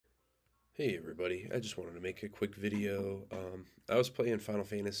Hey everybody, I just wanted to make a quick video. I was playing Final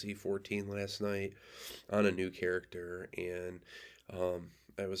Fantasy 14 last night on a new character, and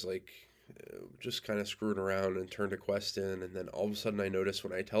I was like just kind of screwing around and turned a quest in, and then all of a sudden I noticed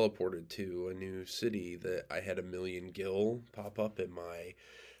when I teleported to a new city that I had a Million Gil pop up in my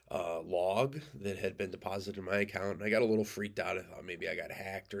log that had been deposited in my account, and I got a little freaked out. I thought maybe I got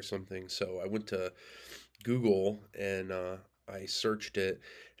hacked or something, so I went to Google and I searched it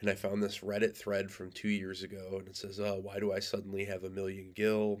and I found this Reddit thread from 2 years ago, and it says, why do I suddenly have a million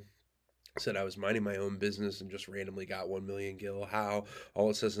gil? Said I was minding my own business and just randomly got 1 million gil. How? All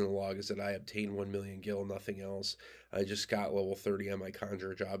it says in the log is that I obtained 1 million gil, nothing else. I just got level 30 on my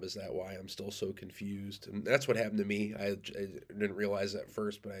conjure job. Is that why I'm still so confused? And that's what happened to me. I didn't realize that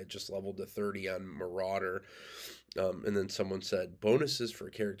first, but I had just leveled to 30 on Marauder. And then someone said bonuses for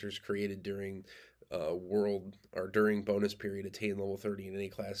characters created during world or during bonus period attain level 30 in any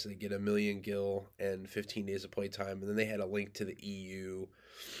class. They get a million gil and 15 days of playtime. And then they had a link to the EU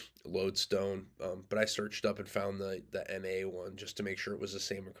lodestone. But I searched up and found the NA one just to make sure it was the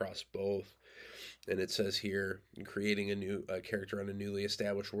same across both. And it says here, creating a new character on a newly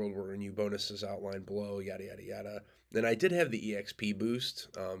established world where new bonuses outlined below, yada yada yada. Then I did have the EXP boost,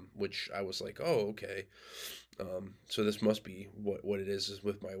 which I was like, oh okay. So this must be what it is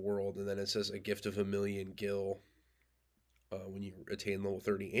with my world. And then it says a gift of a million gil when you attain level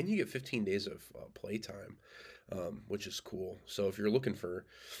 30, and you get 15 days of playtime, which is cool. So if you're looking for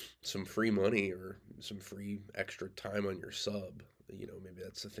some free money or some free extra time on your sub, maybe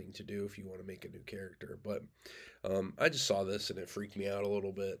that's the thing to do if you want to make a new character. But I just saw this and it freaked me out a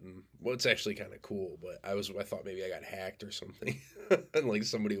little bit. And well, it's actually kind of cool, but I thought maybe I got hacked or something, and like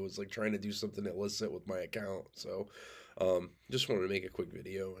somebody was like trying to do something illicit with my account. So just wanted to make a quick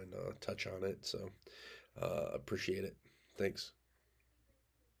video and touch on it. So appreciate it. Thanks.